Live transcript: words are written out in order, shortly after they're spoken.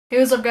Hey,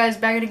 what's up guys,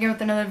 back again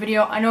with another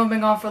video. I know I've been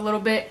gone for a little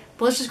bit,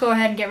 but let's just go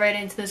ahead and get right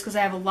into this because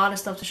I have a lot of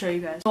stuff to show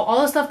you guys. So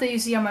all the stuff that you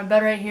see on my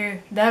bed right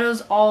here, that is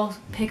all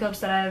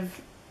pickups that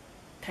I've...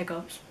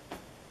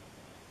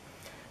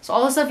 So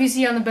all the stuff you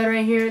see on the bed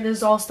right here, this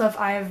is all stuff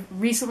I've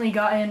recently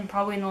gotten,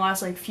 probably in the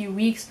last few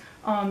weeks.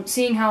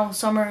 Seeing how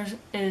summer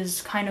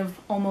is kind of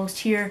almost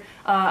here,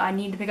 I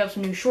need to pick up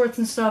some new shorts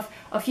and stuff.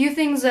 A few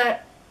things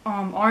that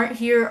aren't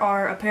here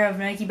are a pair of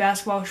Nike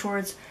basketball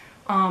shorts.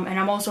 And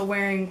I'm also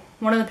wearing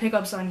one of the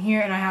pickups on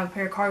here, and I have a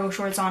pair of cargo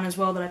shorts on as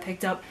well that I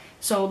picked up.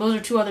 So those are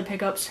two other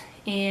pickups,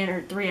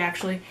 or three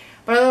actually.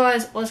 But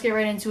otherwise, let's get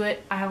right into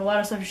it. I have a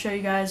lot of stuff to show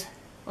you guys.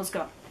 Let's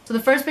go. So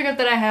the first pickup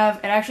that I have,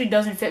 it actually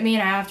doesn't fit me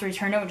and I have to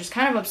return it, which is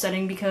kind of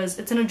upsetting because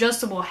it's an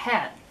adjustable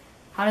hat.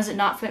 How does it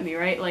not fit me,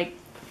 right? Like,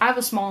 I have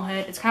a small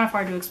head. It's kind of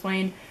hard to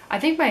explain. I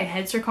think my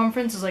head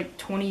circumference is like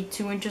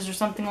 22 inches or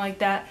something like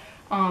that,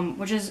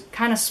 which is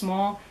kind of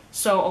small.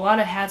 So a lot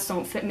of hats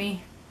don't fit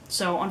me.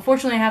 So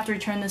unfortunately I have to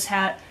return this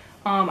hat.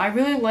 I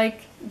really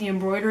like the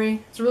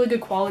embroidery. It's a really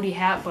good quality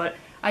hat, but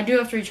I do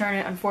have to return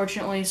it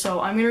unfortunately.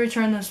 So I'm going to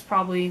return this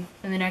probably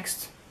in the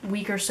next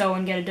week or so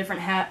and get a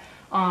different hat.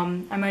 I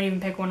might even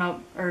pick one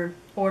up or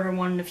order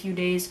one in a few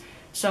days.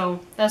 So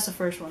that's the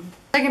first one.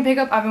 Second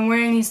pickup, I've been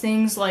wearing these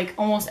things like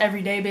almost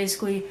every day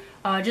basically.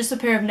 Just a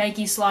pair of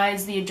Nike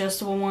slides, the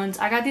adjustable ones.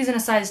 I got these in a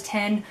size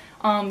 10.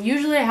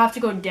 Usually I have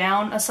to go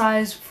down a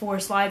size for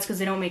slides because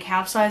they don't make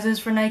half sizes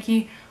for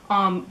Nike.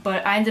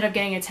 But I ended up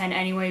getting a 10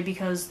 anyway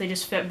because they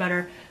just fit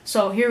better.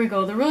 So here we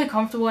go. They're really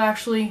comfortable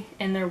actually,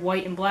 and they're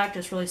white and black,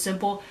 just really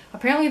simple.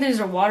 Apparently these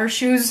are water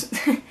shoes,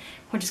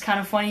 which is kind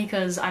of funny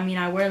because, I mean,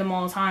 I wear them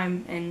all the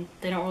time and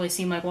they don't really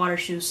seem like water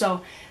shoes. So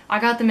I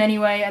got them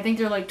anyway. I think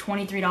they're like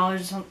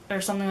 $23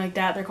 or something like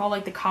that. They're called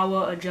like the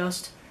Kawa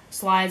Adjust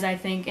slides, I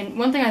think. And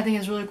one thing I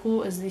think is really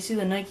cool is you see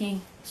the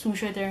Nike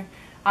swoosh right there?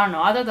 I don't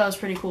know, I thought that was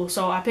pretty cool,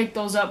 so I picked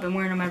those up and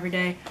wearing them every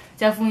day.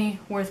 Definitely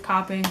worth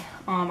copping.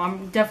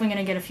 I'm definitely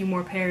going to get a few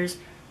more pairs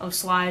of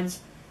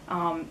slides,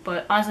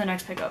 but on to the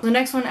next pickup. The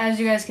next one, as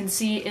you guys can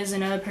see, is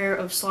another pair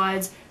of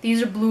slides.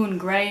 These are blue and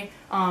gray,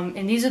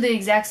 and these are the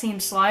exact same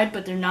slide,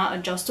 but they're not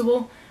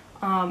adjustable.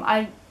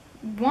 I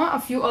want a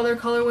few other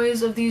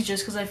colorways of these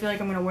just because I feel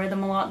like I'm going to wear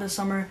them a lot this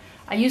summer.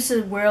 I used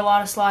to wear a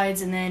lot of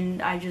slides and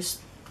then I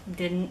just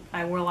didn't.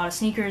 I wore a lot of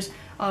sneakers,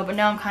 but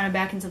now I'm kind of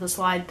back into the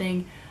slide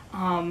thing.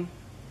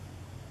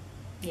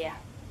 Yeah.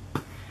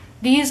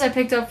 These I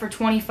picked up for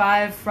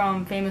 $25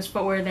 from Famous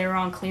Footwear. They were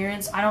on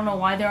clearance. I don't know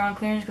why they were on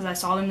clearance because I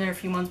saw them there a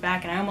few months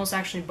back and I almost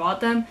actually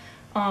bought them.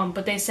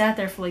 But they sat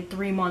there for like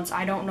 3 months.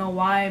 I don't know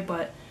why,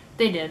 but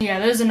they did. Yeah,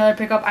 there's another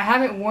pickup. I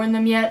haven't worn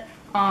them yet.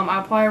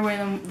 I'll probably wear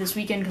them this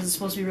weekend because it's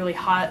supposed to be really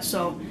hot,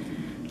 so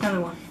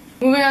another one.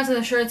 Moving on to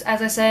the shirts,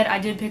 as I said, I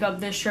did pick up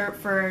this shirt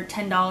for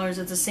 $10.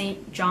 It's a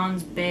St.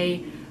 John's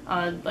Bay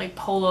like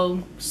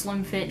polo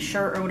slim fit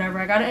shirt or whatever.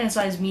 I got it in a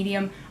size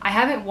medium. I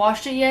haven't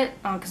washed it yet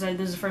because this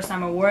is the first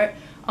time I wore it.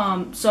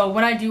 So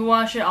when I do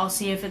wash it, I'll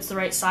see if it's the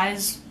right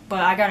size. But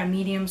I got a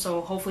medium,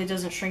 so hopefully it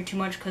doesn't shrink too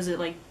much because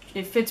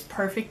it fits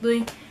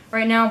perfectly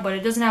right now, but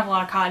it doesn't have a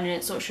lot of cotton in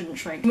it, so it shouldn't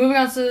shrink. Moving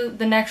on to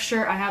the next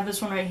shirt, I have this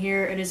one right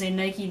here. It is a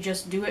Nike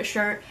Just Do It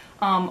shirt,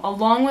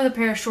 along with a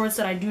pair of shorts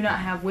that I do not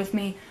have with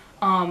me.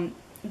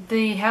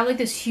 They have like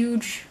this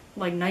huge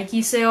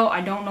Nike sale.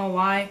 I don't know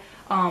why.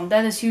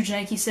 That is huge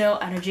Nike sale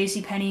at a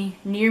JCPenney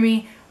near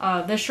me.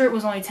 This shirt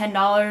was only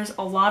 $10.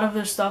 A lot of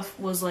their stuff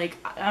was like,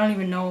 I don't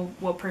even know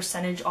what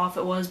percentage off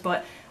it was,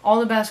 but all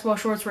the basketball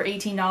shorts were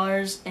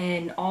 $18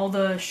 and all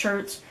the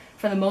shirts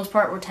for the most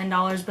part were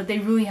 $10, but they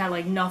really had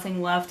like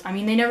nothing left. I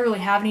mean, they never really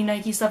have any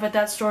Nike stuff at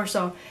that store,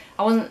 so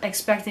I wasn't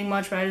expecting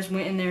much, but I just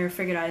went in there and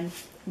figured I'd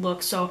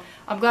look. So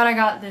I'm glad I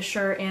got this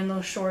shirt and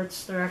those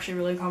shorts. They're actually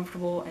really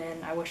comfortable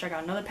and I wish I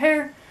got another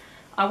pair.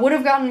 I would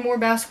have gotten more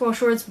basketball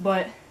shorts,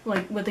 but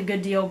with a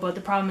good deal, but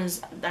the problem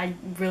is I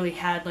really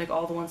had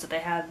all the ones that they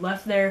had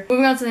left there.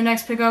 Moving on to the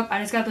next pickup, I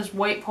just got this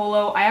white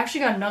polo. I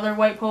actually got another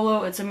white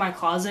polo. It's in my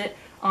closet,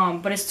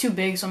 but it's too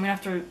big, so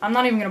I'm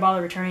not even gonna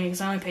bother returning it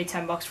because I only paid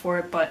 $10 for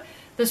it. But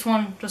this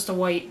one, just a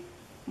white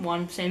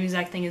one, same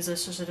exact thing as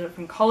this, just a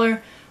different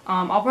color.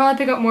 I'll probably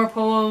pick up more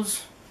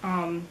polos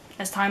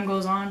as time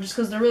goes on, just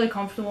because they're really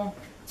comfortable.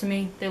 To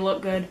me, they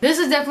look good. This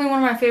is definitely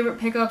one of my favorite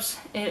pickups.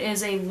 It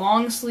is a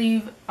long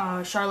sleeve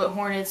Charlotte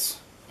Hornets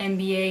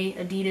NBA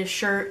Adidas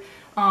shirt.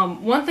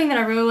 One thing that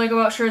I really like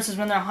about shirts is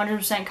when they're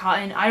 100%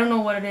 cotton. I don't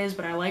know what it is,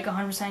 but I like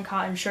 100%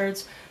 cotton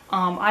shirts.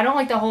 I don't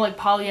like the whole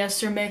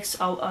polyester mix.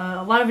 A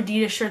lot of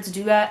Adidas shirts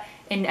do that,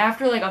 and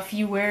after a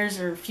few wears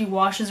or a few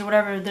washes or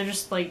whatever, they're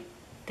just they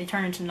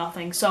turn into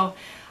nothing. So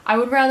I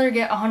would rather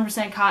get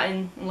 100%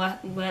 cotton,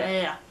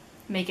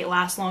 make it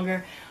last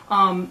longer.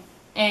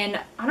 And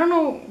I don't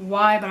know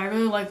why, but I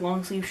really like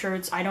long sleeve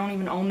shirts. I don't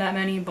even own that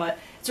many, but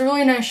it's a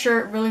really nice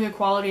shirt, really good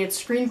quality. It's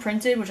screen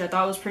printed, which I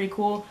thought was pretty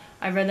cool.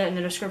 I read that in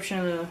the description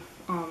of the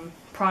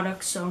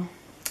product, so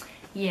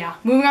yeah.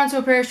 Moving on to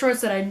a pair of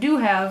shorts that I do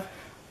have.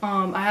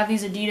 I have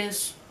these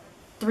Adidas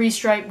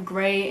 3-stripe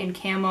gray and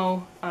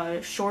camo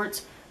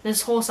shorts.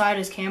 This whole side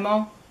is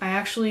camo.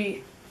 I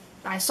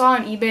saw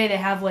on eBay they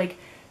have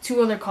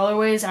 2 other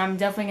colorways, and I'm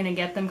definitely going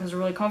to get them because they're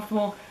really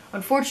comfortable.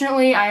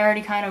 Unfortunately, I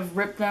already kind of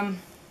ripped them.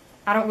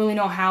 I don't really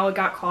know how it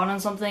got caught on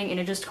something, and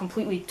it just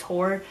completely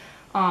tore.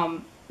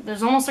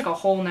 There's almost like a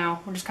hole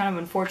now, which is kind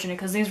of unfortunate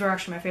because these were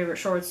actually my favorite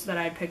shorts that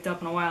I had picked up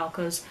in a while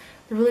because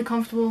they're really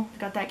comfortable. They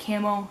got that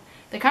camo.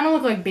 They kind of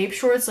look like Bape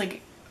shorts,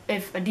 like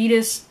if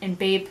Adidas and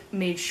Bape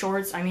made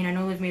shorts. I mean, I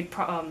know they've made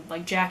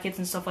like jackets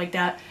and stuff like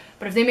that,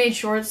 but if they made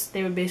shorts,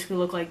 they would basically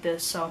look like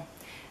this, so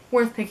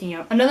worth picking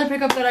up. Another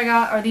pickup that I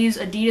got are these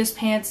Adidas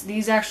pants.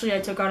 These actually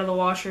I took out of the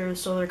washer,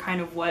 so they're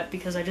kind of wet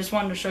because I just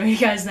wanted to show you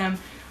guys them.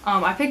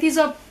 I picked these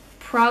up,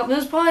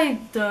 this is probably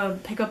the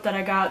pickup that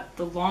I got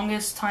the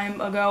longest time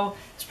ago.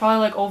 It's probably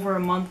like over a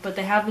month, but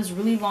they have this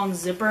really long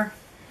zipper.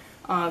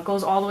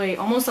 Goes all the way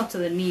almost up to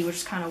the knee, which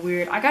is kind of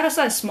weird. I got a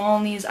size small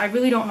in these. I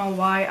really don't know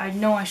why. I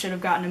know I should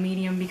have gotten a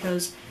medium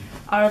because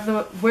out of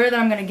the wear that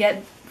I'm going to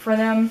get for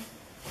them,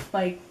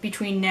 like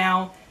between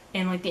now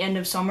and like the end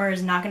of summer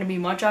is not going to be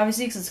much,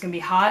 obviously, because it's going to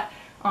be hot.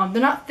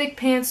 They're not thick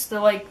pants. They're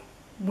like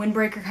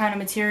windbreaker kind of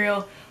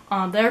material.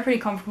 They're pretty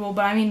comfortable,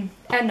 but I mean,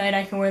 at night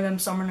I can wear them,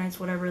 summer nights,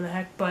 whatever the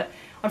heck. But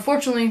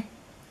unfortunately,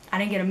 I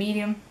didn't get a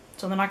medium,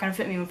 so they're not going to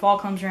fit me when fall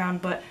comes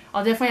around. But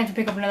I'll definitely have to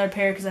pick up another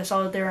pair because I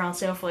saw that they were on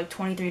sale for like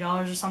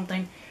 $23 or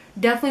something.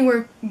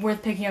 Definitely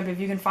worth picking up if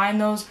you can find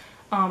those.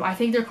 I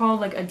think they're called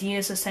like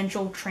Adidas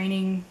Essential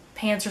Training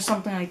Pants or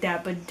something like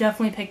that, but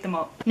definitely pick them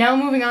up. Now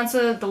moving on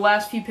to the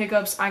last few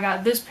pickups, I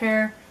got this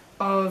pair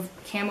of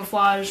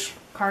camouflage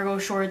cargo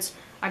shorts.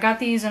 I got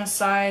these in a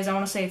size, I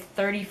want to say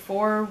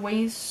 34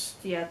 waist.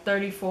 Yeah,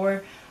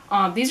 34.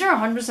 These are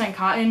 100%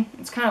 cotton.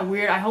 It's kind of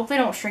weird. I hope they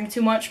don't shrink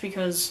too much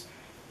because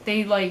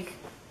they like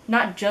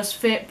not just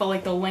fit, but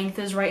like the length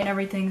is right and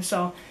everything.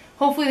 So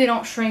hopefully they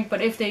don't shrink,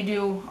 but if they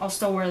do, I'll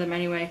still wear them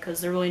anyway because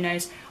they're really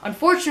nice.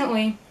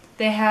 Unfortunately,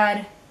 they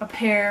had a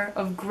pair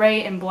of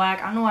gray and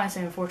black. I don't know why I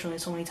say unfortunately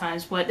so many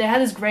times, but they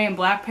had this gray and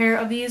black pair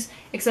of these,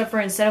 except for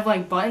instead of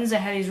like buttons, they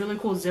had these really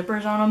cool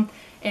zippers on them,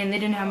 and they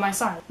didn't have my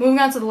size. Moving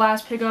on to the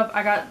last pickup,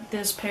 I got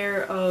this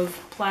pair of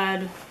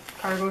plaid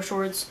cargo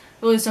shorts.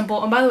 Really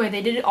simple. And by the way,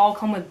 they did all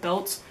come with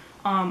belts.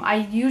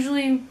 I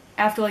usually,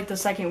 after like the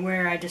second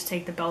wear, I just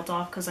take the belt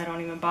off because I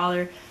don't even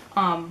bother.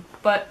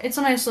 But it's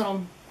a nice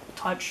little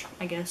touch,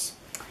 I guess.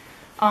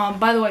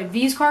 By the way,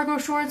 these cargo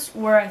shorts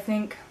were, I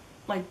think,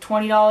 like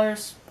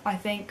 $20. I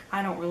think.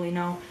 I don't really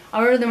know. I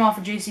ordered them off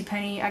of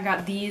JCPenney. I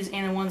got these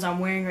and the ones I'm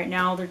wearing right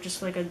now. They're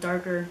just like a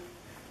darker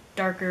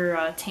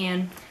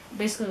tan.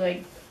 Basically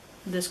like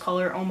this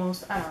color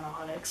almost. I don't know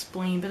how to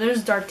explain, but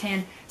there's dark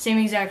tan. Same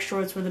exact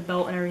shorts with a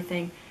belt and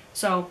everything.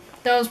 So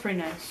that was pretty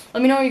nice.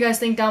 Let me know what you guys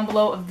think down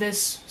below of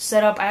this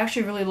setup. I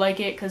actually really like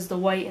it because the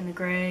white and the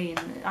gray,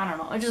 and I don't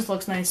know, it just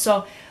looks nice.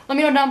 So let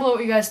me know down below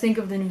what you guys think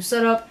of the new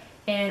setup,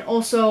 and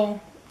also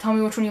tell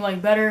me which one you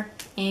like better,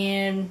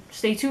 and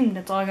stay tuned.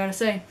 That's all I gotta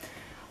say.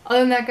 Other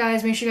than that,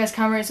 guys, make sure you guys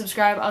comment, rate,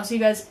 subscribe. I'll see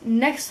you guys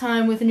next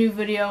time with a new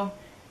video.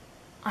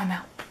 I'm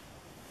out.